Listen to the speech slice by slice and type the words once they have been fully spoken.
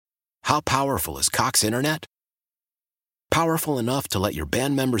How powerful is Cox Internet? Powerful enough to let your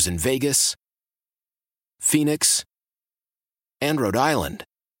band members in Vegas, Phoenix, and Rhode Island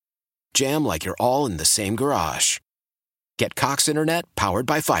jam like you're all in the same garage. Get Cox Internet powered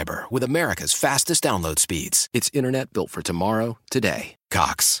by fiber with America's fastest download speeds. It's internet built for tomorrow, today.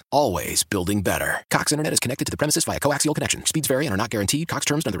 Cox, always building better. Cox Internet is connected to the premises via coaxial connection. Speeds vary and are not guaranteed. Cox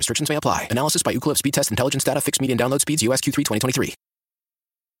terms and other restrictions may apply. Analysis by Ookla Speed Test Intelligence Data. Fixed median download speeds. US Q3 2023.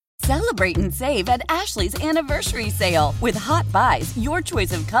 Celebrate and save at Ashley's Anniversary Sale. With Hot Buys, your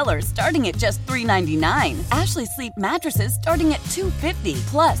choice of colors starting at just $3.99. Ashley Sleep mattresses starting at $2.50.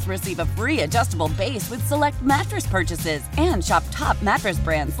 Plus, receive a free adjustable base with select mattress purchases. And shop top mattress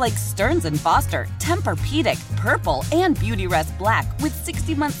brands like Stearns & Foster, Tempur-Pedic, Purple, and Beautyrest Black with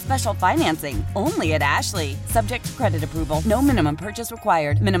 60-month special financing. Only at Ashley. Subject to credit approval. No minimum purchase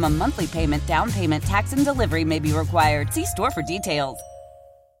required. Minimum monthly payment, down payment, tax, and delivery may be required. See store for details.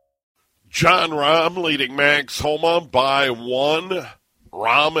 John Rahm leading Max Homa by 1.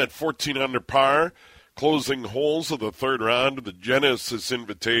 Rahm at 14 under par, closing holes of the third round of the Genesis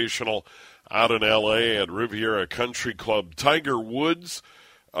Invitational out in L.A. at Riviera Country Club. Tiger Woods,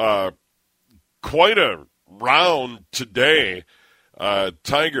 quite a round today.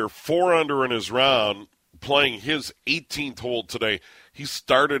 Tiger 4 under in his round, playing his 18th hole today. He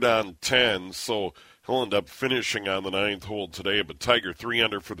started on 10, so he'll end up finishing on the 9th hole today, but Tiger 3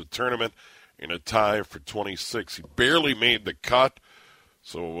 under for the tournament in a tie for 26. He barely made the cut,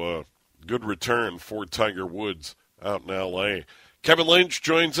 so good return for Tiger Woods out in L.A. Kevin Lynch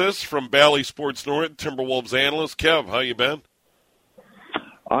joins us from Bally Sports North, Timberwolves analyst. Kev, how you been?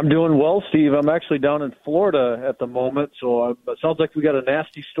 I'm doing well, Steve. I'm actually down in Florida at the moment, so it sounds like we got a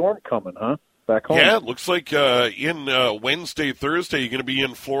nasty storm coming, huh? Back home. Yeah, it looks like in Wednesday, Thursday, you're going to be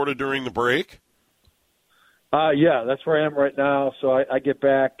in Florida during the break? Yeah, that's where I am right now. So I get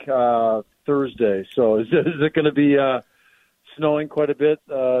back Thursday. So is it going to be snowing quite a bit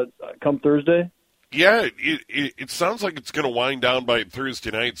come Thursday? Yeah, it sounds like it's going to wind down by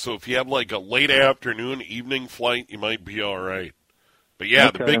Thursday night. So if you have like a late afternoon, evening flight, you might be all right. But yeah,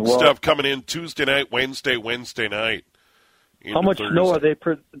 okay, the big stuff coming in Tuesday night, Wednesday night. How much Thursday. snow are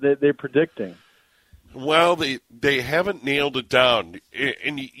they predicting? Well, they haven't nailed it down,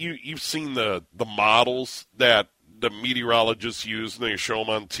 and you've seen the models that the meteorologists use, and they show them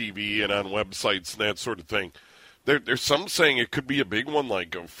on TV and on websites and that sort of thing. There's some saying it could be a big one,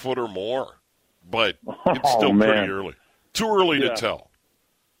 like a foot or more, but it's still pretty early. Too early to tell.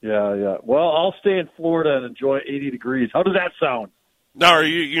 Yeah. Well, I'll stay in Florida and enjoy 80 degrees. How does that sound? Now, are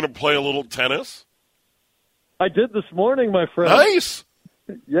you going to play a little tennis? I did this morning, my friend. Nice.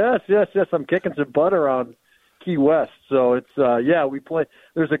 Yes. I'm kicking some butt around Key West. So it's, we play.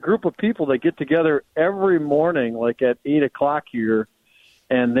 There's a group of people that get together every morning, like at 8 o'clock here,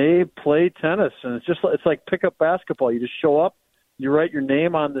 and they play tennis. And it's like pickup basketball. You just show up, you write your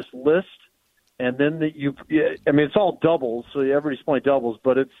name on this list, and then it's all doubles, so everybody's playing doubles,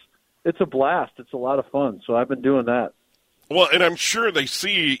 but it's a blast. It's a lot of fun. So I've been doing that. Well, and I'm sure they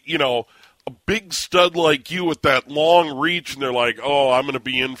see, a big stud like you with that long reach, and they're like, oh, I'm going to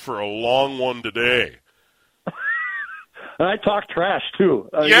be in for a long one today. And I talk trash, too.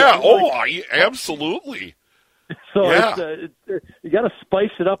 Absolutely. So you got to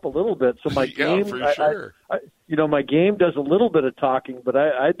spice it up a little bit. So my game, for sure. My game does a little bit of talking, but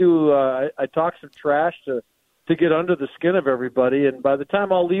I talk some trash to get under the skin of everybody. And by the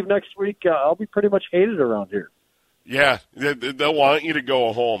time I'll leave next week, I'll be pretty much hated around here. Yeah, they'll want you to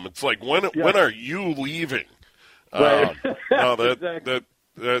go home. It's like, when are you leaving? Right.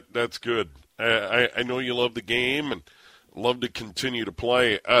 That's good. I know you love the game and love to continue to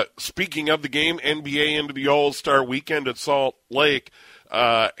play. Speaking of the game, NBA into the All-Star weekend at Salt Lake,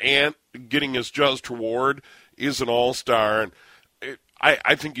 and getting his just reward is an All-Star. And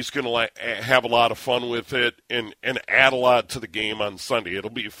I think he's going to have a lot of fun with it and add a lot to the game on Sunday. It'll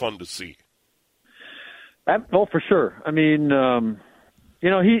be fun to see. Well, for sure. I mean,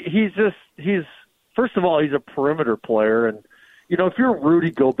 he's first of all, he's a perimeter player. And, if you're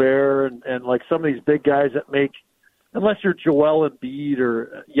Rudy Gobert and like some of these big guys that make, unless you're Joel Embiid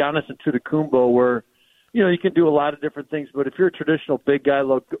or Giannis Antetokounmpo, where, you can do a lot of different things. But if you're a traditional big guy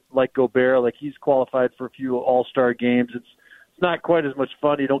like Gobert, like he's qualified for a few All-Star games, it's not quite as much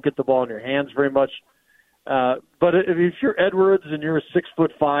fun. You don't get the ball in your hands very much. But if you're Edwards and you're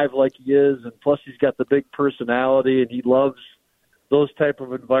 6'5" like he is, and plus he's got the big personality and he loves those type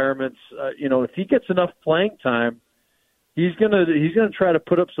of environments, if he gets enough playing time, he's gonna try to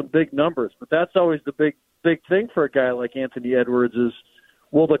put up some big numbers. But that's always the big thing for a guy like Anthony Edwards is,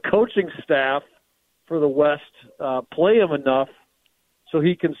 will the coaching staff for the West play him enough so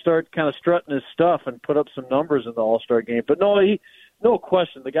he can start kind of strutting his stuff and put up some numbers in the All-Star game. But no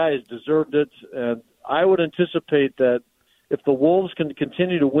question, the guy has deserved it, and I would anticipate that if the Wolves can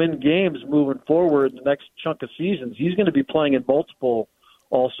continue to win games moving forward in the next chunk of seasons, he's going to be playing in multiple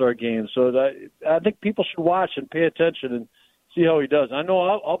All-Star games. So I think people should watch and pay attention and see how he does. I know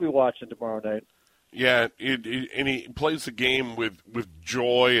I'll be watching tomorrow night. Yeah, and he plays the game with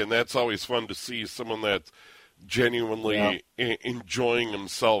joy, and that's always fun to see someone that's genuinely enjoying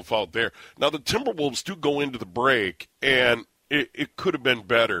himself out there. Now, the Timberwolves do go into the break, and it could have been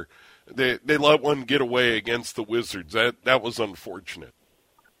better. They let one get away against the Wizards. That was unfortunate.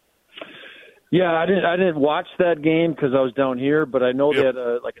 Yeah, I didn't watch that game because I was down here, but I know they had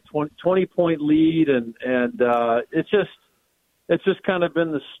a 20-point lead, and it's just kind of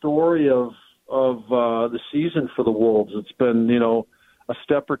been the story of the season for the Wolves. It's been a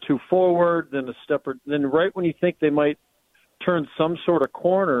step or two forward, then right when you think they might turn some sort of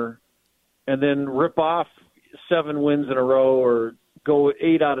corner, and then rip off 7 wins in a row or go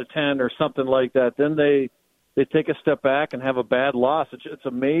 8 out of 10 or something like that, then they take a step back and have a bad loss. It's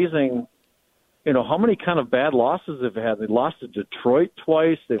amazing, how many kind of bad losses they've had. They lost to Detroit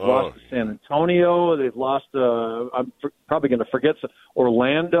twice. They've lost to San Antonio. They've lost I'm probably going to forget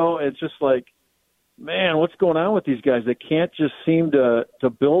Orlando. It's just like, man, what's going on with these guys? They can't just seem to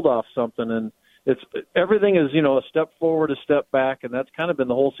build off something, and everything is a step forward, a step back, and that's kind of been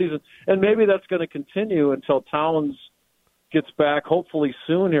the whole season. And maybe that's going to continue until Towns gets back, hopefully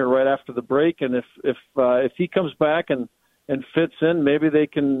soon here, right after the break. And if he comes back and fits in, maybe they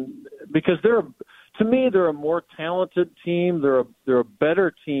can, because to me they're a more talented team. They're a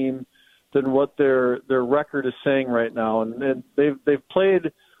better team than what their record is saying right now, and they've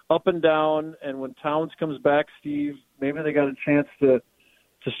played up and down. And when Towns comes back, Steve, maybe they got a chance to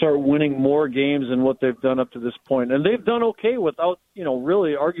start winning more games than what they've done up to this point. And they've done okay without,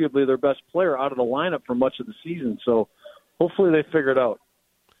 really arguably their best player out of the lineup for much of the season. So hopefully they figure it out.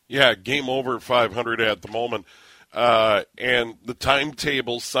 Yeah, game over 500 at the moment. And the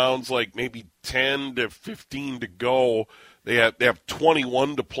timetable sounds like maybe 10 to 15 to go. They have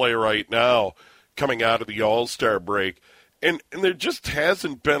 21 to play right now coming out of the All-Star break. And there just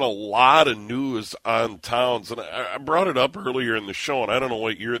hasn't been a lot of news on Towns. And I brought it up earlier in the show, and I don't know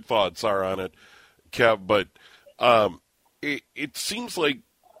what your thoughts are on it, Kev, but it seems like,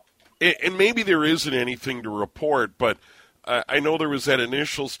 and maybe there isn't anything to report, but I know there was that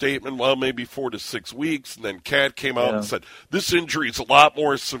initial statement, well, maybe 4 to 6 weeks, and then Cat came out and said, this injury is a lot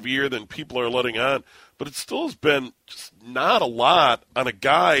more severe than people are letting on. But it still has been just not a lot on a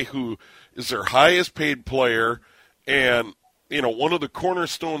guy who is their highest paid player and, one of the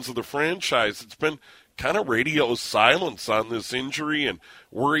cornerstones of the franchise. It's been kind of radio silence on this injury and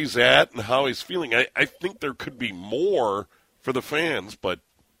where he's at and how he's feeling. I think there could be more for the fans, but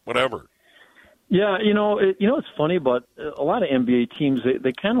whatever. Yeah, it's funny, but a lot of NBA teams,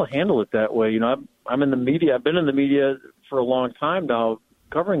 they kind of handle it that way. I'm in the media. I've been in the media for a long time now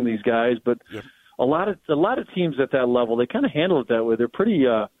covering these guys, but a lot of teams at that level, they kind of handle it that way. They're pretty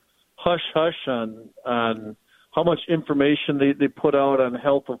hush-hush on how much information they put out on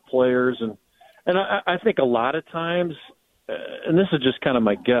health of players. And I think a lot of times, and this is just kind of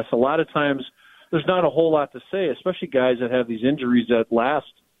my guess, a lot of times there's not a whole lot to say, especially guys that have these injuries that last,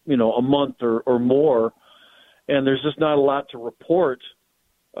 a month or more, and there's just not a lot to report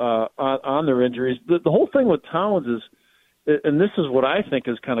on their injuries. The whole thing with Towns is, and this is what I think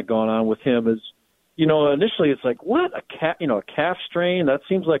has kind of gone on with him, is, initially it's like, what, a calf strain? That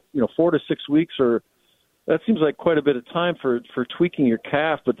seems like, 4 to 6 weeks, or that seems like quite a bit of time for tweaking your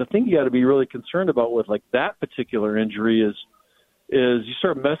calf. But the thing you got to be really concerned about with like that particular injury is you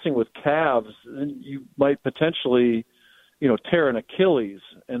start messing with calves, and you might potentially, tear an Achilles,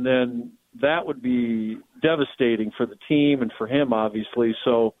 and then that would be devastating for the team and for him, obviously.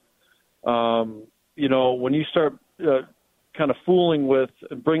 So, when you start kind of fooling with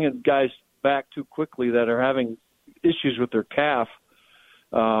bringing guys back too quickly that are having issues with their calf,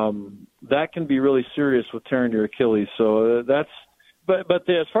 that can be really serious with tearing your Achilles. So as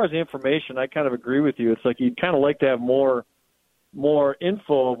far as the information, I kind of agree with you. It's like you'd kind of like to have more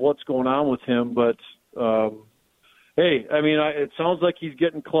info of what's going on with him, but hey, it sounds like he's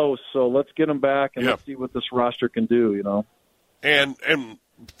getting close, so let's get him back and let's see what this roster can do, And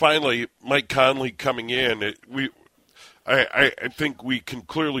finally, Mike Conley coming in, I think we can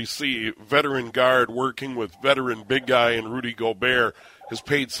clearly see veteran guard working with veteran big guy and Rudy Gobert has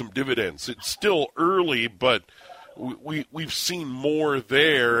paid some dividends. It's still early, but we've seen more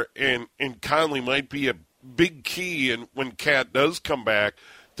there, and Conley might be a big key when Cat does come back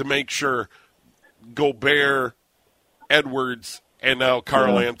to make sure Gobert, Edwards, and now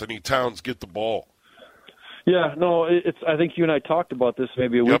Karl Anthony Towns get the ball. Yeah, no, I think you and I talked about this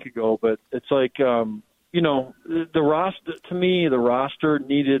maybe a week ago, but it's like, the roster, to me, the roster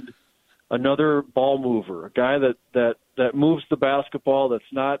needed another ball mover, a guy that moves the basketball. That's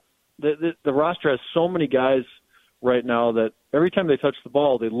not the roster has so many guys right now that every time they touch the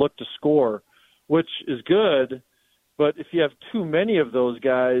ball, they look to score, which is good. But if you have too many of those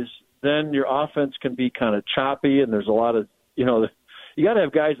guys, then your offense can be kind of choppy, and there's a lot of, you got to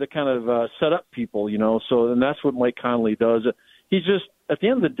have guys that kind of set up people, So, and that's what Mike Conley does. He's just, at the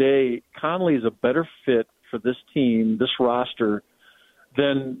end of the day, Conley is a better fit for this team, this roster,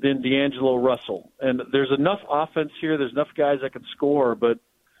 than D'Angelo Russell. And there's enough offense here. There's enough guys that can score, but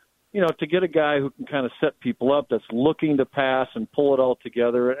to get a guy who can kind of set people up, that's looking to pass and pull it all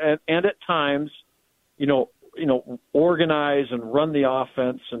together, and at times, organize and run the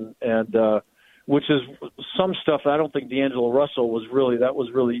offense, and which is some stuff I don't think D'Angelo Russell was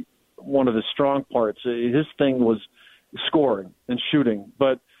really one of his strong parts. His thing was scoring and shooting,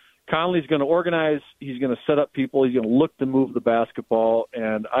 but Conley's going to organize. He's going to set up people. He's going to look to move the basketball,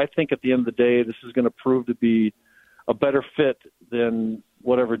 and I think at the end of the day, this is going to prove to be a better fit than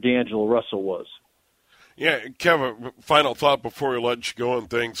whatever D'Angelo Russell was. Yeah, Kevin, final thought before we let you go, and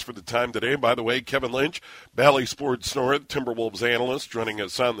thanks for the time today. By the way, Kevin Lynch, Bally Sports North, Timberwolves analyst, joining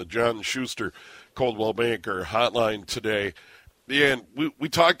us on the John Schuster Coldwell Banker hotline today. And we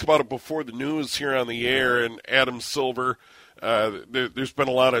talked about it before the news here on the air, and Adam Silver, there's been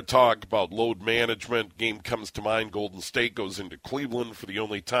a lot of talk about load management. Game comes to mind, Golden State goes into Cleveland for the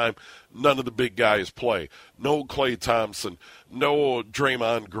only time none of the big guys play. No Klay Thompson, no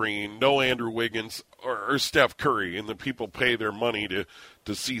Draymond Green, no Andrew Wiggins, or Steph Curry, and the people pay their money to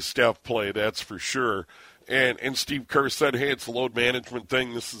see Steph play, that's for sure. And Steve Kerr said, hey, it's a load management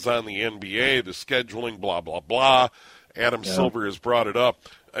thing. This is on the NBA, the scheduling, blah, blah, blah. Adam Silver has brought it up.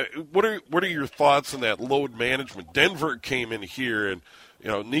 What are your thoughts on that load management? Denver came in here, and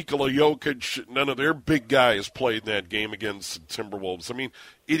Nikola Jokic, none of their big guys played in that game against the Timberwolves. I mean,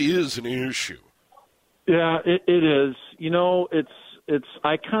 it is an issue. Yeah, it is. It's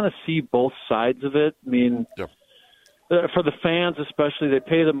I kind of see both sides of it. I mean, for the fans especially, they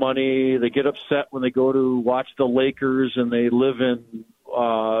pay the money. They get upset when they go to watch the Lakers and they live in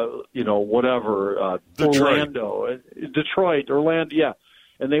Detroit, Orlando, yeah.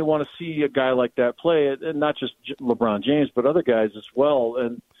 And they want to see a guy like that play, and not just LeBron James, but other guys as well.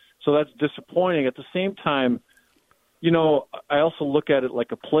 And so that's disappointing. At the same time, I also look at it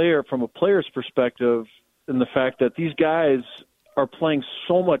like a player, from a player's perspective, in the fact that these guys are playing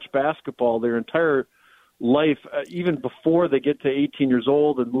so much basketball their entire life, even before they get to 18 years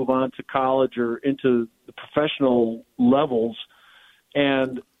old and move on to college or into the professional levels.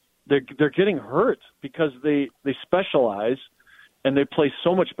 And they're getting hurt because they specialize and they play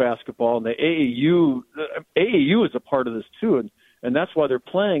so much basketball. And the AAU is a part of this too, and that's why they're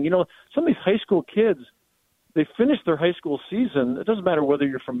playing. Some of these high school kids, they finish their high school season. It doesn't matter whether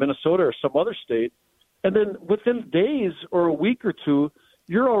you're from Minnesota or some other state, and then within days or a week or two,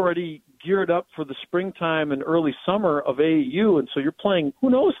 you're already geared up for the springtime and early summer of AAU, and so you're playing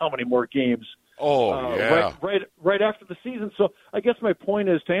who knows how many more games. Right after the season. So I guess my point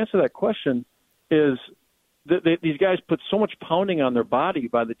is, to answer that question, is that these guys put so much pounding on their body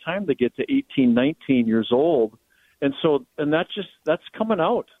by the time they get to 18, 19 years old. And so, and that's coming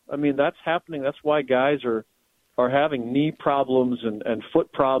out. I mean, that's happening. That's why guys are having knee problems and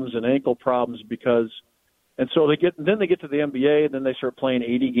foot problems and ankle problems, because, and so they get to the NBA, and then they start playing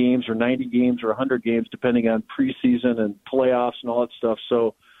 80 games or 90 games or 100 games, depending on preseason and playoffs and all that stuff.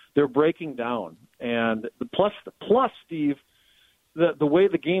 So they're breaking down. And plus, Steve, the way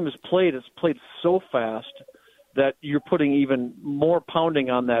the game is played, it's played so fast that you're putting even more pounding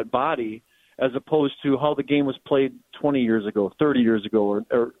on that body, as opposed to how the game was played 20 years ago, 30 years ago,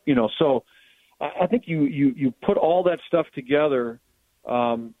 or So I think you put all that stuff together.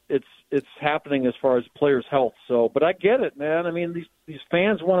 It's happening as far as players' health. So, but I get it, man. I mean, these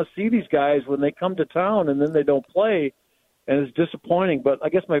fans want to see these guys when they come to town, and then they don't play, and it's disappointing. But I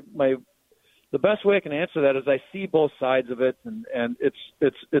guess the best way I can answer that is I see both sides of it, and it's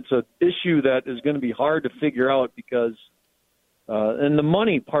an issue that is going to be hard to figure out, because and the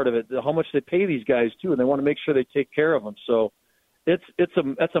money part of it, how much they pay these guys too, and they want to make sure they take care of them. So that's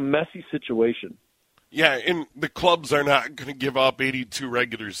a messy situation. Yeah, and the clubs are not going to give up 82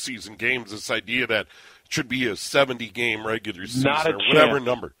 regular season games. This idea that it should be a 70-game regular season or whatever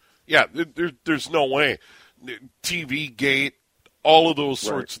number. Yeah, there's no way. TV gate, all of those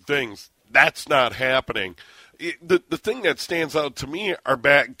sorts of things. That's not happening. The thing that stands out to me are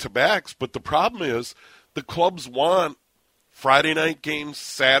back-to-backs, but the problem is the clubs want Friday night games,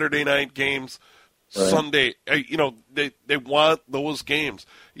 Saturday night games, Right. Sunday. They want those games.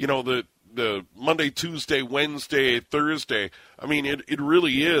 The Monday, Tuesday, Wednesday, Thursday. I mean, it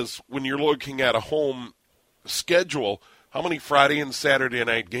really is, when you're looking at a home schedule, how many Friday and Saturday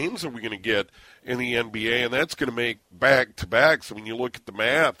night games are we going to get in the NBA? And that's going to make back-to-backs. I mean, you look at the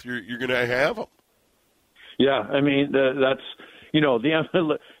math, you're going to have them. Yeah, I mean, that's,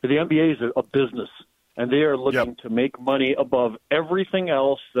 the NBA is a business, and they are looking to make money above everything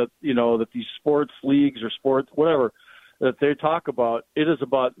else that these sports leagues or sports, whatever, that they talk about. It is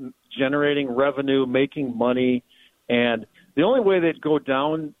about generating revenue, making money, and the only way they'd go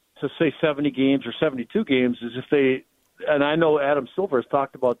down to, say, 70 games or 72 games is if they, and I know Adam Silver has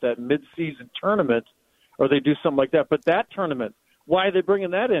talked about that mid-season tournament, or they do something like that, but that tournament, why are they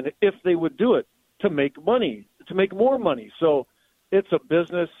bringing that in if they would do it? To make money, to make more money. So it's a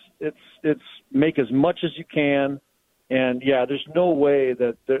business. It's make as much as you can. And, yeah, there's no way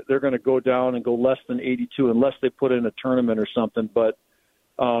that they're going to go down and go less than 82 unless they put in a tournament or something. But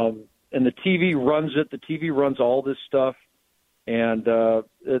and the TV runs it. The TV runs all this stuff. And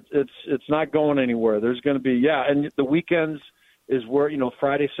it's not going anywhere. There's going to be, and the weekends is where,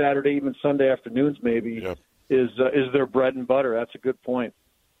 Friday, Saturday, even Sunday afternoons maybe is their bread and butter. That's a good point.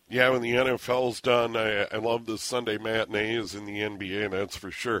 Yeah, when the NFL's done, I love the Sunday matinees in the NBA, that's for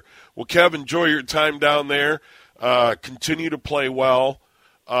sure. Well, Kev, enjoy your time down there. Continue to play well.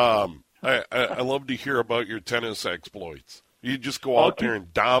 I love to hear about your tennis exploits. You just go out there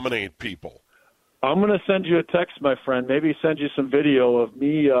and dominate people. I'm going to send you a text, my friend. Maybe send you some video of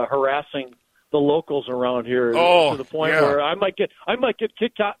me harassing the locals around here to the point where I might get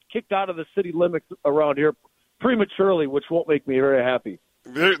kicked out of the city limits around here prematurely, which won't make me very happy.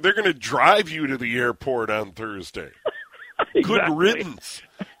 They're going to drive you to the airport on Thursday. Exactly. Good riddance.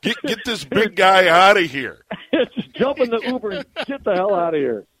 Get this big guy out of here. Just jump in the Uber and get the hell out of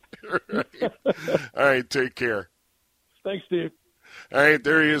here. Right. All right, take care. Thanks, Steve. All right,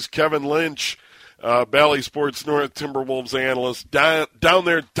 there he is, Kevin Lynch, Bally Sports North Timberwolves analyst, down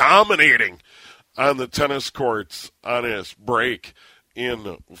there dominating on the tennis courts on his break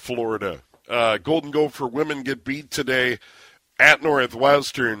in Florida. Golden Gopher women get beat today at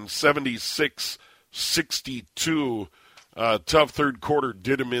Northwestern, 76-62. Tough third quarter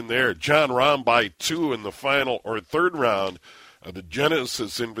did him in there. John Rahm by 2 in the final or third round of the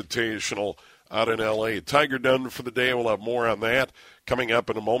Genesis Invitational out in L.A. Tiger done for the day. We'll have more on that coming up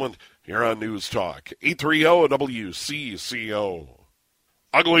in a moment here on News Talk. 830 WCCO.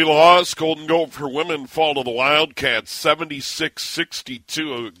 Ugly loss. Golden Gopher women fall to the Wildcats,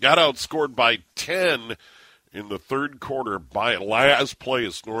 76-62. Got outscored by 10 in the third quarter by last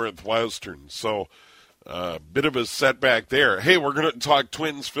place Northwestern. So bit of a setback there. Hey, we're going to talk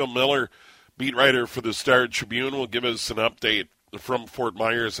Twins. Phil Miller, beat writer for the Star Tribune, will give us an update from Fort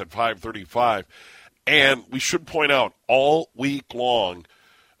Myers at 5:35. And we should point out all week long,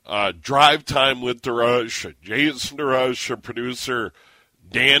 Drive Time with DeRusha. Jason DeRusha, producer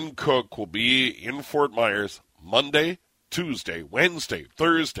Dan Cook will be in Fort Myers Monday, Tuesday, Wednesday,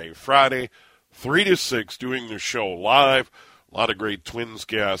 Thursday, Friday, 3 to 6, doing the show live. A lot of great Twins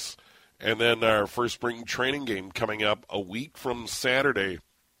guests. And then our first spring training game coming up a week from Saturday.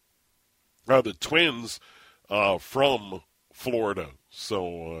 The Twins from Florida.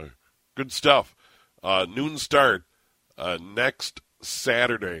 So good stuff. Noon start next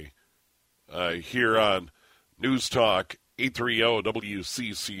Saturday here on News Talk 830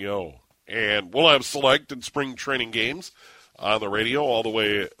 WCCO. And we'll have selected spring training games on the radio all the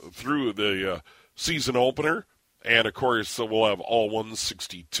way through the season opener. And, of course, we'll have all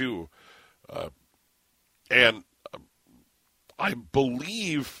 162. And I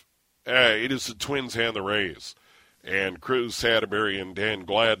believe it is the Twins and the Rays. And Chris Atterbury and Dan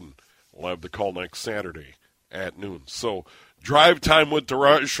Gladden will have the call next Saturday at noon. So Drive Time with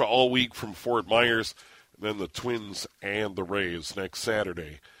DeRusha all week from Fort Myers. And then the Twins and the Rays next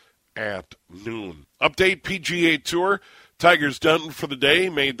Saturday at noon. Update PGA Tour. Tiger's done for the day,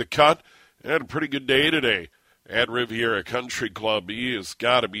 made the cut, and had a pretty good day today at Riviera Country Club. He has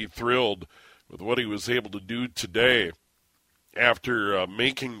got to be thrilled with what he was able to do today after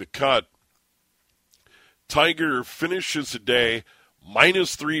making the cut. Tiger finishes the day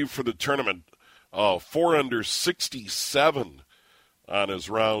 -3 for the tournament, 4 under 67 on his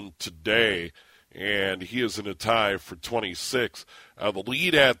round today, and he is in a tie for 26. The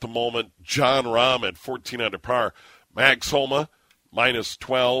lead at the moment, John Rahm at 14 under par. Max Homa,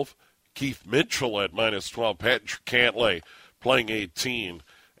 -12. Keith Mitchell at -12. Patrick Cantlay playing 18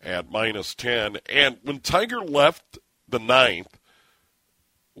 at -10. And when Tiger left the 9th,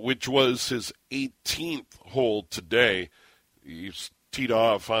 which was his 18th hole today, He's teed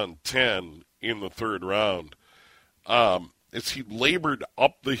off on 10 in the third round. As he labored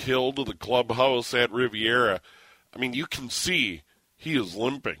up the hill to the clubhouse at Riviera, I mean, you can see he is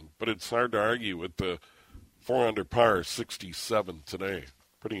limping, but it's hard to argue with the 4-under par 67 today.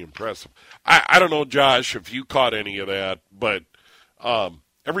 Pretty impressive. I don't know, Josh, if you caught any of that, but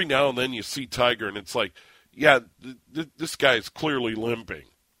every now and then you see Tiger, and it's like, yeah, this guy's clearly limping.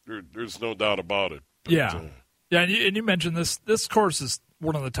 There's no doubt about it. But, yeah, and you mentioned this course is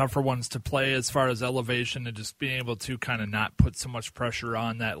one of the tougher ones to play as far as elevation and just being able to kind of not put so much pressure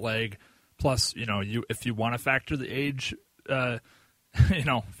on that leg. Plus, if you want to factor the age,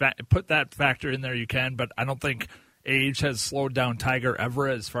 put that factor in there, you can. But I don't think age has slowed down Tiger ever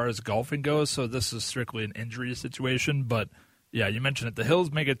as far as golfing goes. So this is strictly an injury situation. But yeah, you mentioned it. The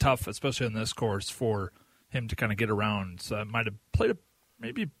hills make it tough, especially on this course, for him to kind of get around. So it might have played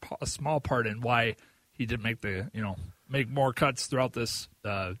maybe a small part in why he didn't make more cuts throughout this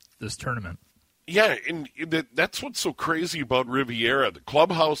tournament. Yeah, and that's what's so crazy about Riviera. The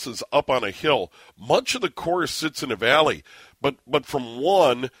clubhouse is up on a hill. Much of the course sits in a valley, but from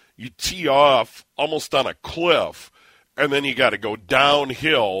one, you tee off almost on a cliff, and then you got to go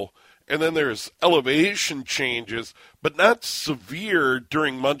downhill, and then there's elevation changes, but not severe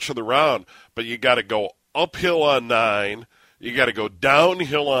during much of the round. But you got to go uphill on 9, you got to go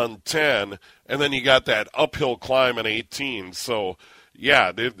downhill on 10, and then you got that uphill climb on 18. So,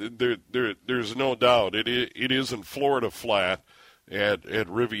 yeah, there's no doubt. It is in Florida flat at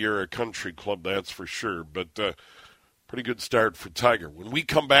Riviera Country Club, that's for sure. But pretty good start for Tiger. When we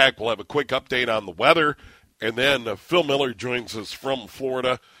come back, we'll have a quick update on the weather, and then Phil Miller joins us from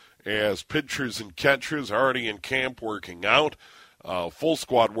Florida as pitchers and catchers are already in camp working out. Full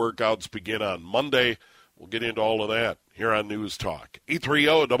squad workouts begin on Monday. We'll get into all of that here on News Talk.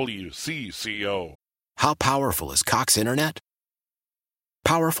 830 WCCO. How powerful is Cox Internet?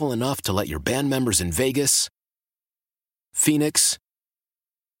 Powerful enough to let your band members in Vegas, Phoenix,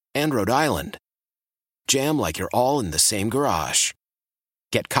 and Rhode Island jam like you're all in the same garage.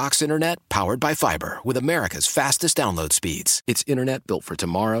 Get Cox Internet powered by fiber with America's fastest download speeds. It's internet built for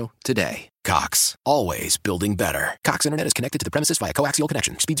tomorrow, today. Cox, always building better. Cox Internet is connected to the premises via coaxial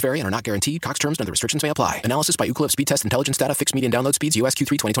connection. Speeds vary and are not guaranteed. Cox terms and other restrictions may apply. Analysis by Ookla of Speed Test Intelligence Data. Fixed median download speeds. US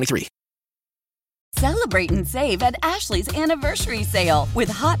Q3 2023. Celebrate and save at Ashley's Anniversary Sale. With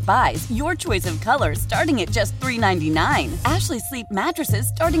Hot Buys, your choice of colors starting at just $3.99. Ashley Sleep mattresses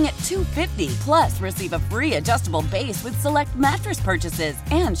starting at $2.50. Plus, receive a free adjustable base with select mattress purchases.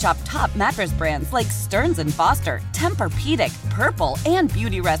 And shop top mattress brands like Stearns & Foster, Tempur-Pedic, Purple, and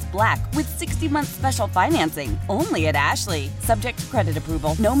Beautyrest Black with 60-month special financing. Only at Ashley. Subject to credit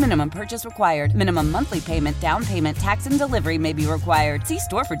approval. No minimum purchase required. Minimum monthly payment, down payment, tax, and delivery may be required. See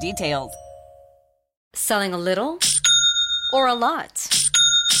store for details. Selling a little or a lot?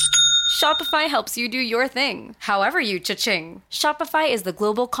 Shopify helps you do your thing, however you cha-ching. Shopify is the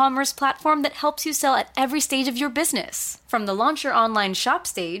global commerce platform that helps you sell at every stage of your business. From the launch your online shop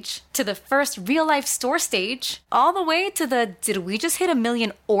stage, to the first real-life store stage, all the way to the did we just hit 1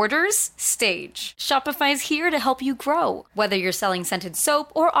 million orders stage. Shopify's here to help you grow. Whether you're selling scented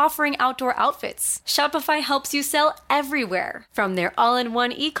soap or offering outdoor outfits, Shopify helps you sell everywhere. From their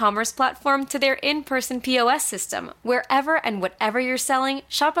all-in-one e-commerce platform to their in-person POS system, wherever and whatever you're selling,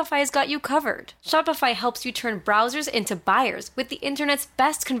 Shopify's got you covered. Shopify helps you turn browsers into buyers with the internet's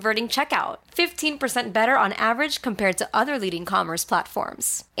best converting checkout. 15% better on average compared to other leading commerce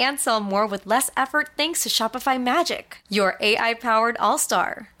platforms. And sell more with less effort thanks to Shopify Magic, your AI-powered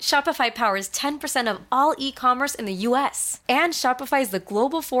all-star. Shopify powers 10% of all e-commerce in the U.S. And Shopify is the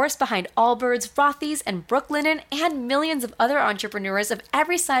global force behind Allbirds, Rothy's, and Brooklinen, and millions of other entrepreneurs of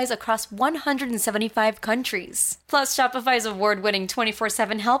every size across 175 countries. Plus, Shopify's award-winning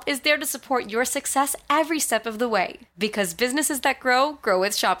 24/7 help is there to support your success every step of the way. Because businesses that grow, grow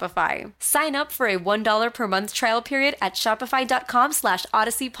with Shopify. Sign up for a $1 per month trial period at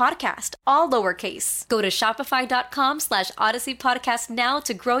shopify.com/Odyssey Podcast, all lowercase. Go to shopify.com/Odyssey Podcast now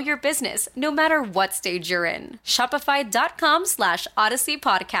to grow your business, no matter what stage you're in. Shopify.com/Odyssey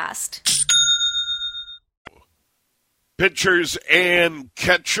Podcast. Pitchers and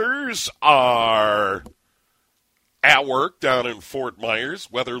catchers are at work down in Fort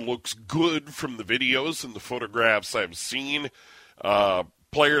Myers. Weather looks good from the videos and the photographs I've seen.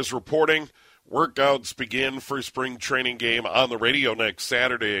 Players reporting workouts begin for spring training game on the radio next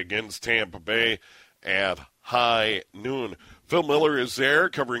Saturday against Tampa Bay at high noon. Phil Miller is there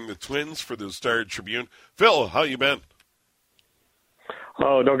covering the Twins for the Star-Tribune. Phil, how you been?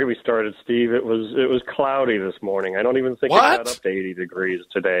 Oh, don't get me started, Steve. It was cloudy this morning. I don't even think it got up to 80 degrees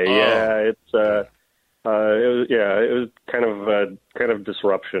today. Yeah, It was kind of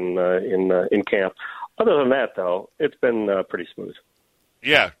disruption in camp. Other than that, though, it's been pretty smooth.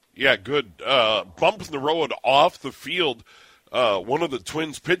 Yeah, good. Bump in the road off the field. One of the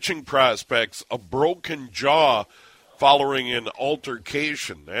Twins' pitching prospects, a broken jaw following an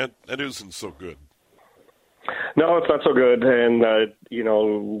altercation. That isn't so good. No, it's not so good. And,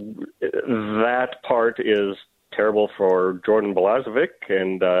 that part is terrible for Jordan Balazovic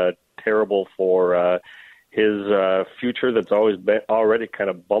and terrible for his future that's already kind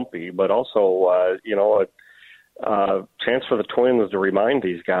of bumpy, but also, a chance for the Twins to remind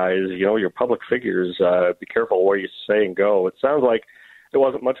these guys, your public figures, be careful where you say and go. It sounds like it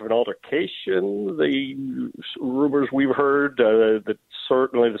wasn't much of an altercation. The rumors we've heard, that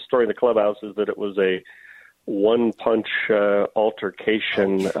certainly the story in the clubhouse is that it was a one-punch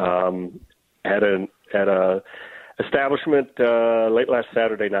altercation at a establishment late last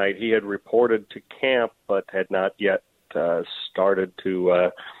Saturday night. He had reported to camp, but had not yet started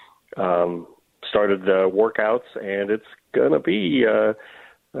workouts, and it's going to be a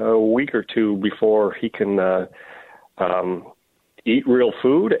week or two before he can eat real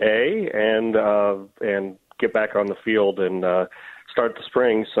food, and get back on the field and start the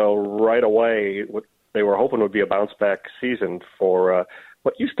spring. So right away, what they were hoping would be a bounce-back season for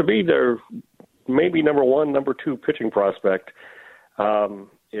what used to be their maybe number one, number two pitching prospect.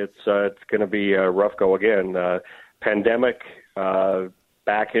 It's going to be a rough go again. Pandemic,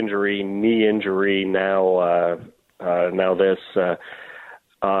 back injury, knee injury. Now this.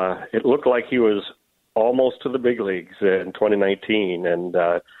 It looked like he was almost to the big leagues in 2019, and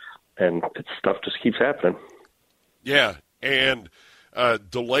stuff just keeps happening. Yeah, and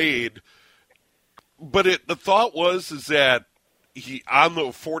delayed. But the thought is that he, on the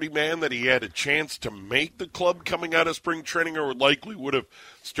 40-man, that he had a chance to make the club coming out of spring training, or likely would have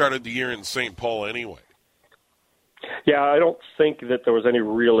started the year in St. Paul anyway. Yeah, I don't think that there was any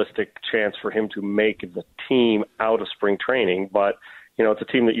realistic chance for him to make the team out of spring training, but it's a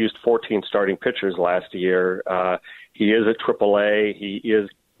team that used 14 starting pitchers last year. He is at AAA. He is,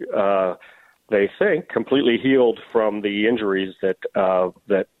 they think, completely healed from the injuries that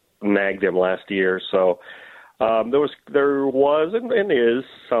nagged him last year. So there was and is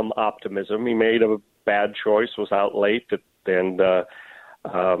some optimism. He made a bad choice, was out late, and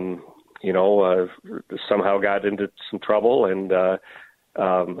somehow got into some trouble. And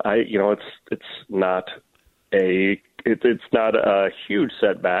it's not a huge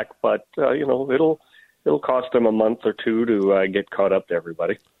setback, but it'll cost him a month or two to get caught up to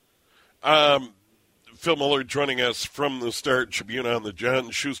everybody. Phil Muller joining us from the Star Tribune on the John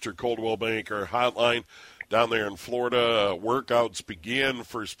Schuster Coldwell Banker hotline down there in Florida. Workouts begin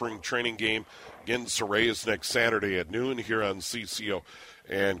for spring training game against the Rays next Saturday at noon here on CCO.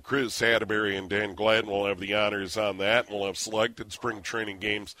 And Chris Atterbury and Dan Gladden will have the honors on that. We'll have selected spring training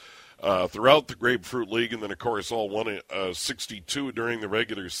games throughout the Grapefruit League, and then, of course, all 162 during the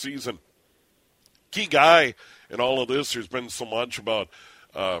regular season. Key guy in all of this, there's been so much about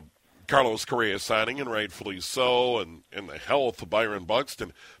Carlos Correa signing, and rightfully so, and the health of Byron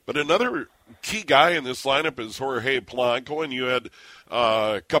Buxton. But another key guy in this lineup is Jorge Polanco, and you had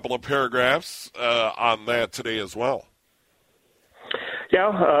a couple of paragraphs on that today as well.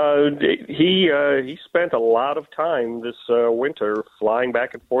 Yeah, he spent a lot of time this winter flying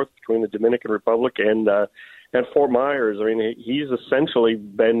back and forth between the Dominican Republic and Fort Myers. I mean, he's essentially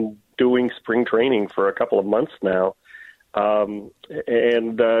been doing spring training for a couple of months now.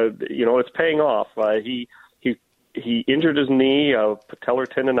 It's paying off. He injured his knee, patellar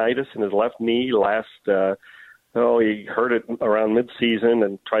tendonitis in his left knee he hurt it around midseason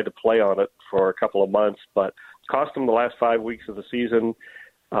and tried to play on it for a couple of months, but cost him the last 5 weeks of the season.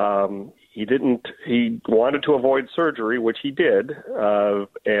 He wanted to avoid surgery, which he did,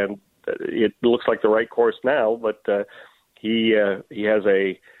 and it looks like the right course now, but he has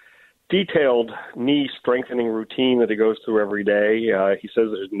a detailed knee strengthening routine that he goes through every day. He says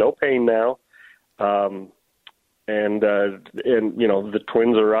there's no pain now. The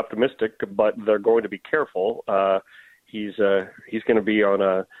Twins are optimistic, but they're going to be careful. He's going to be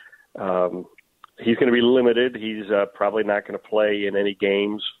on he's going to be limited. He's probably not going to play in any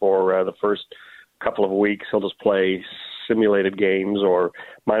games for the first couple of weeks. He'll just play simulated games or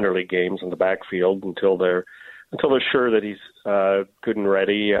minor league games in the backfield until they're sure that he's good and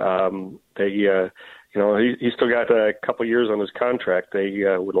ready. He's still got a couple years on his contract. They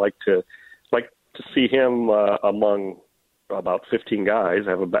would like to see him among about 15 guys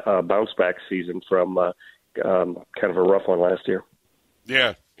have a bounce back season from kind of a rough one last year.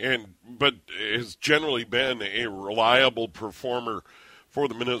 Yeah, but has generally been a reliable performer for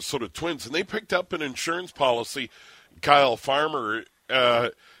the Minnesota Twins, and they picked up an insurance policy. Kyle Farmer,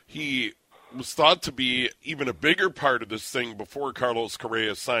 he was thought to be even a bigger part of this thing before Carlos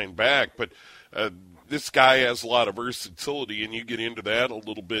Correa signed back, but this guy has a lot of versatility, and you get into that a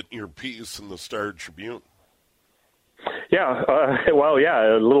little bit in your piece in the Star Tribune. Yeah,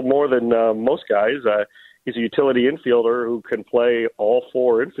 a little more than most guys. He's a utility infielder who can play all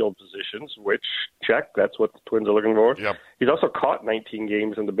four infield positions, which, check, that's what the Twins are looking for. Yep. He's also caught 19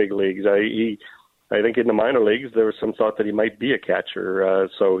 games in the big leagues. I think in the minor leagues there was some thought that he might be a catcher.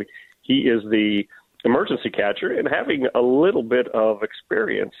 So he is the emergency catcher, and having a little bit of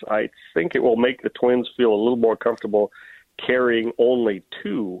experience, I think it will make the Twins feel a little more comfortable carrying only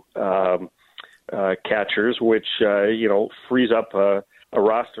two catchers, which frees up a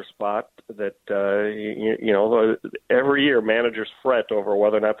roster spot that every year managers fret over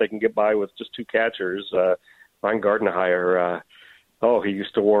whether or not they can get by with just two catchers. Ron Gardenhire, he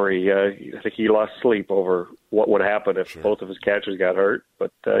used to worry. I think he lost sleep over what would happen if both of his catchers got hurt.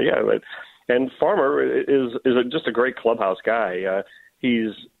 But and Farmer is just a great clubhouse guy.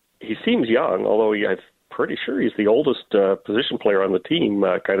 He seems young, although I'm pretty sure he's the oldest position player on the team,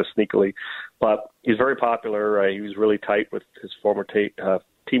 kind of sneakily. But he's very popular. He was really tight with his former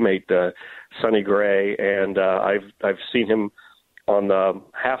teammate Sonny Gray, and I've seen him on the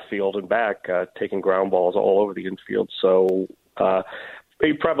half field and back taking ground balls all over the infield. So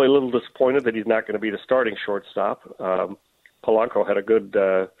he's probably a little disappointed that he's not going to be the starting shortstop. Polanco had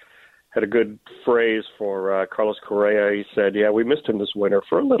a good phrase for Carlos Correa. He said, "Yeah, we missed him this winter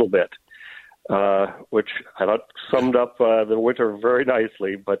for a little bit." Which I thought summed up the winter very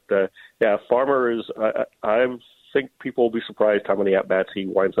nicely. But, Farmer is I think people will be surprised how many at-bats he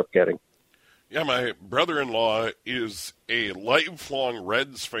winds up getting. Yeah, my brother-in-law is a lifelong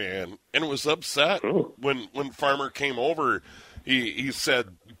Reds fan and was upset when Farmer came over. He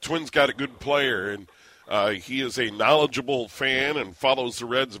said, Twins got a good player, and he is a knowledgeable fan and follows the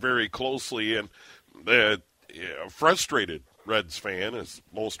Reds very closely, and frustrated Reds fan, as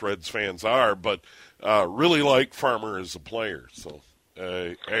most Reds fans are, but really like Farmer as a player. So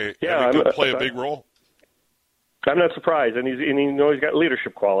I think he'll play a big role. I'm not surprised, and he's got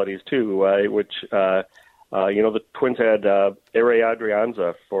leadership qualities too, which the Twins had Ehire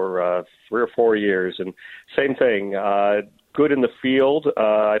Adrianza for 3 or 4 years, and same thing. Good in the field.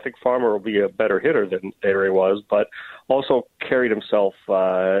 I think Farmer will be a better hitter than Ehire was, but also carried himself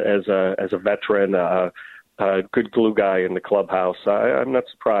as a veteran. Good glue guy in the clubhouse. I'm not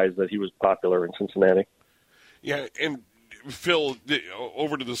surprised that he was popular in Cincinnati. Yeah, and Phil,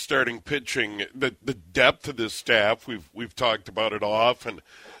 over to the starting pitching, the depth of this staff, we've talked about it often,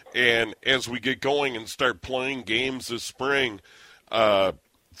 and as we get going and start playing games this spring,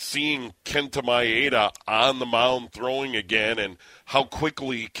 seeing Kenta Maeda on the mound throwing again, and how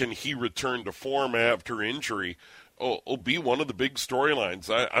quickly can he return to form after injury, will be one of the big storylines.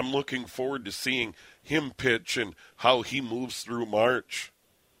 I'm looking forward to seeing him pitch and how he moves through March.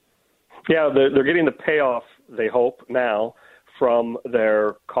 Yeah, they're getting the payoff, they hope, now from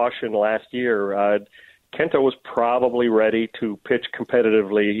their caution last year. Kenta was probably ready to pitch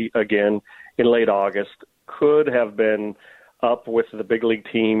competitively again in late August. Could have been up with the big league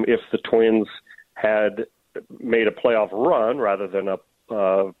team if the Twins had made a playoff run rather than a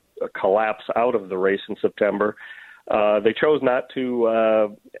collapse out of the race in September. They chose not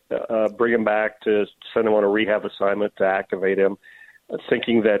to bring him back, to send him on a rehab assignment to activate him,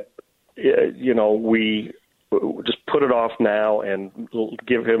 thinking that, we just put it off now and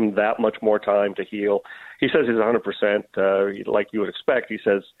give him that much more time to heal. He says he's 100%, like you would expect. He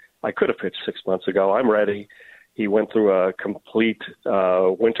says, I could have pitched 6 months ago. I'm ready. He went through a complete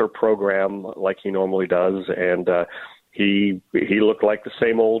winter program like he normally does, and he looked like the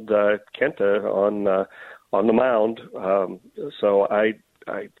same old Kenta on the mound. So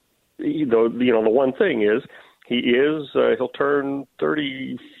the one thing is he'll turn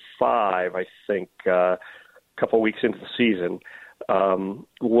 35, I think, a couple weeks into the season.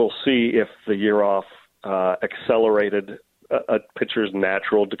 We'll see if the year off accelerated a pitcher's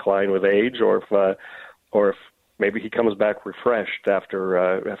natural decline with age, or if maybe he comes back refreshed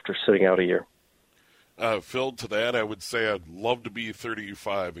after sitting out a year. Phil, to that, I would say I'd love to be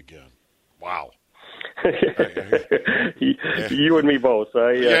 35 again. Wow. You and me both.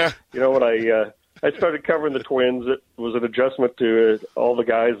 You know, when I started covering the Twins, it was an adjustment to all the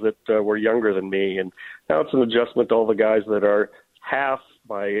guys that were younger than me, and now it's an adjustment to all the guys that are half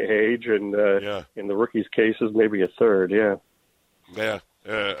my age, and in the rookies' cases, maybe a third. Yeah.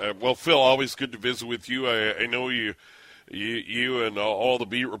 Well, Phil, always good to visit with you. I know you and all the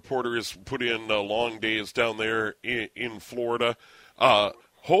beat reporters put in long days down there in Florida.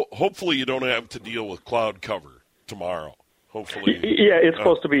 Hopefully you don't have to deal with cloud cover tomorrow. Hopefully. Yeah, it's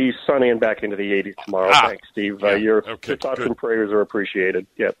supposed to be sunny and back into the 80s tomorrow. Thanks, Steve. Yeah, your okay, thoughts good. and prayers are appreciated.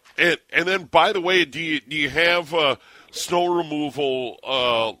 Yep. And then, by the way, do you have snow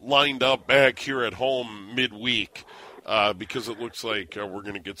removal lined up back here at home midweek? Because it looks like we're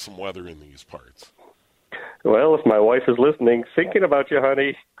going to get some weather in these parts. Well, if my wife is listening, thinking about you,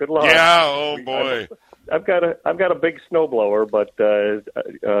 honey. Good luck. Yeah. Oh boy. I've got a big snowblower, but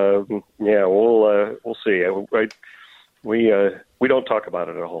yeah, we'll see. We don't talk about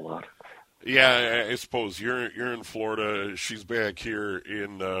it a whole lot. Yeah, I suppose you're in Florida. She's back here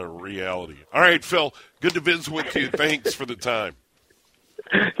in reality. All right, Phil. Good to visit with you. Thanks for the time.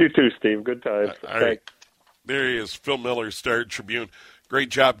 You too, Steve. Good times. All right. There he is, Phil Miller, Star Tribune. Great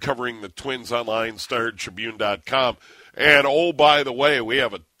job covering the Twins online, StarTribune.com. And, oh, by the way, we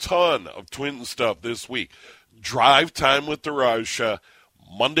have a ton of Twins stuff this week. Drive Time with DeRusha,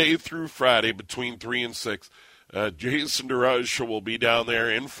 Monday through Friday between 3 and 6. Jason DeRusha will be down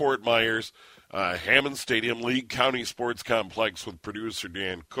there in Fort Myers, Hammond Stadium, League County Sports Complex with producer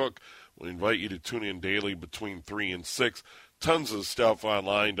Dan Cook. We invite you to tune in daily between 3 and 6. Tons of stuff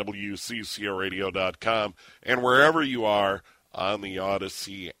online, WCCORadio.com, and wherever you are on the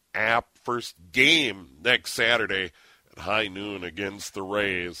Odyssey app. First game next Saturday at high noon against the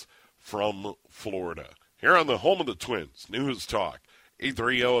Rays from Florida. Here on the home of the Twins, News Talk,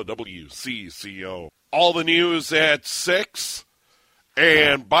 830 WCCO. All the news at 6.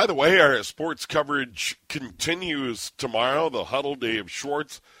 And by the way, our sports coverage continues tomorrow. The Huddle, Dave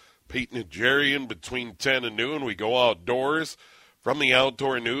Schwartz, Peyton Najarian between 10 and noon. We go outdoors. From the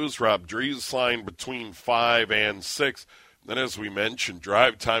outdoor news, Rob Drieslein between 5 and 6. Then, as we mentioned,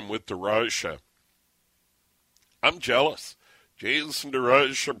 Drive Time with DeRusha. I'm jealous. Jason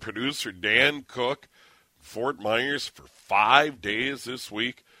DeRusha, producer Dan Cook, Fort Myers for 5 days this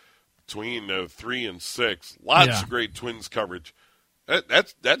week between 3 and 6. Lots of great Twins coverage.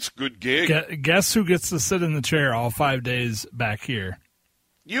 That's a good gig. Guess who gets to sit in the chair all 5 days back here?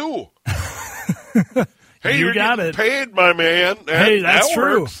 You. Hey, you got it. Paid, my man. That's that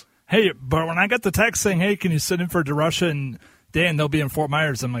true. Works. Hey, but when I got the text saying, "Hey, can you sit in for DeRusha and Dan? They'll be in Fort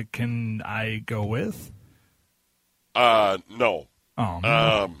Myers." I'm like, "Can I go with?" No.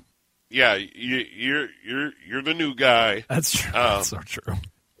 Oh. Yeah, you're the new guy. That's true. That's so true.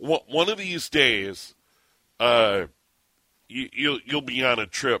 One of these days, you'll be on a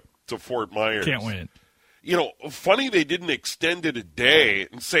trip to Fort Myers. Can't wait. You know, funny they didn't extend it a day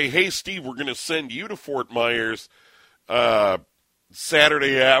and say, "Hey, Steve, we're going to send you to Fort Myers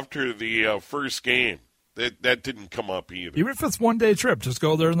Saturday after the first game." That didn't come up either. Even if it's 1 day trip, just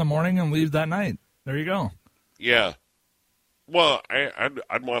go there in the morning and leave that night. There you go. Yeah. Well,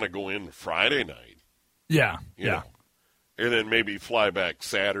 I'd want to go in Friday night. Yeah. You know, and then maybe fly back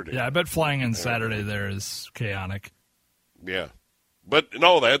Saturday. Yeah, I bet flying in Saturday there is chaotic. Yeah. But,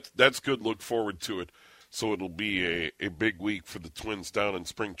 no, that's good. Look forward to it. So it'll be a big week for the Twins down in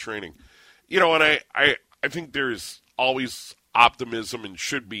spring training. You know, and I think there's always optimism and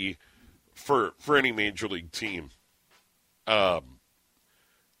should be for any major league team or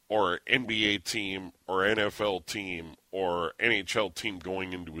NBA team or NFL team or NHL team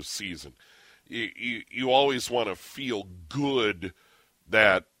going into a season. You always want to feel good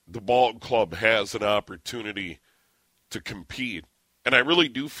that the ball club has an opportunity to compete. And I really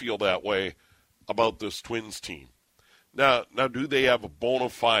do feel that way about this Twins team. Now, do they have a bona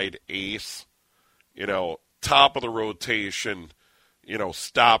fide ace, you know, top of the rotation, you know,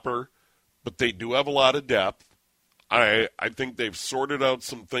 stopper? But they do have a lot of depth. I think they've sorted out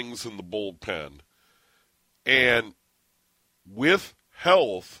some things in the bullpen. And with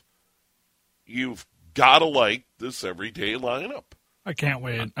health, you've got to like this everyday lineup. I can't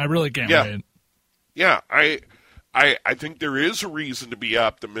wait. I really can't wait. Yeah, I think there is a reason to be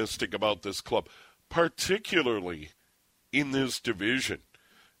optimistic about this club, particularly in this division.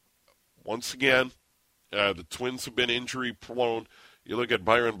 Once again, the Twins have been injury-prone. You look at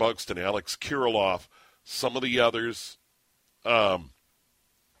Byron Buxton, Alex Kirilloff, some of the others have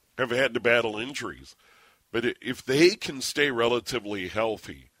had to battle injuries. But if they can stay relatively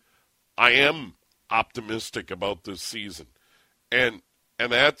healthy, I am optimistic about this season. And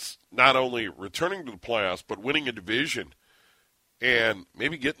that's not only returning to the playoffs, but winning a division and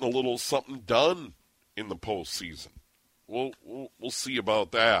maybe getting a little something done in the postseason. We'll see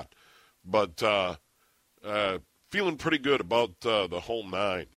about that. But feeling pretty good about the home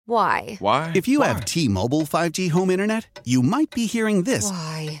nine Why? Why? If you have T-Mobile 5G home internet, you might be hearing this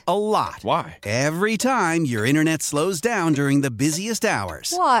Why? a lot. Why? Every time your internet slows down during the busiest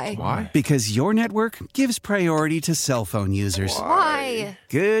hours. Why? Why? Because your network gives priority to cell phone users. Why?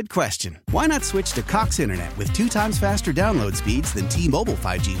 Good question. Why not switch to Cox Internet with 2 times faster download speeds than T-Mobile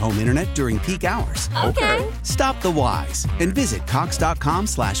 5G home internet during peak hours? Okay. Stop the whys and visit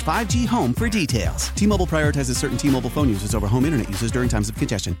cox.com/5G home for details. T-Mobile prioritizes certain T-Mobile phone users over home internet users during times of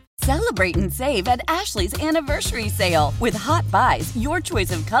congestion. Celebrate and save at Ashley's Anniversary Sale. With Hot Buys, your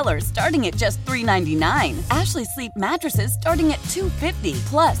choice of colors starting at just $3.99. Ashley Sleep mattresses starting at $2.50.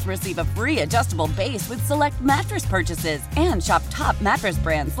 Plus, receive a free adjustable base with select mattress purchases. And shop top mattress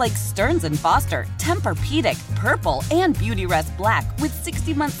brands like Stearns & Foster, Tempur-Pedic, Purple, and Beautyrest Black with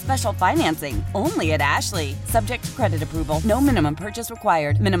 60-month special financing. Only at Ashley. Subject to credit approval. No minimum purchase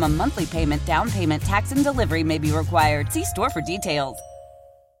required. Minimum monthly payment, down payment, tax, and delivery may be required. See store for details.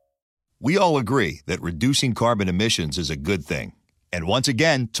 We all agree that reducing carbon emissions is a good thing. And once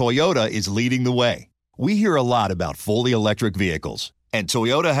again, Toyota is leading the way. We hear a lot about fully electric vehicles, and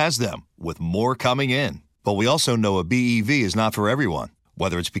Toyota has them, with more coming in. But we also know a BEV is not for everyone,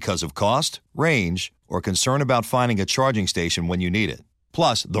 whether it's because of cost, range, or concern about finding a charging station when you need it.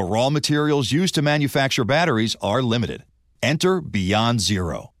 Plus, the raw materials used to manufacture batteries are limited. Enter Beyond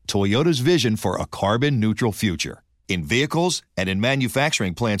Zero, Toyota's vision for a carbon-neutral future. In vehicles and in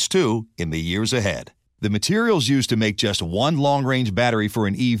manufacturing plants, too, in the years ahead. The materials used to make just one long-range battery for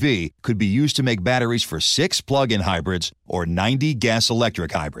an EV could be used to make batteries for 6 plug-in hybrids or 90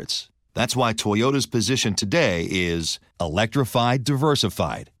 gas-electric hybrids. That's why Toyota's position today is electrified,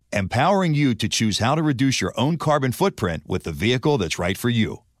 diversified, empowering you to choose how to reduce your own carbon footprint with the vehicle that's right for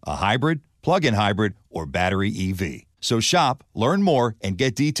you, a hybrid, plug-in hybrid, or battery EV. So shop, learn more, and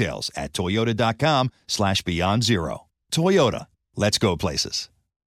get details at toyota.com/beyond zero. Toyota, let's go places.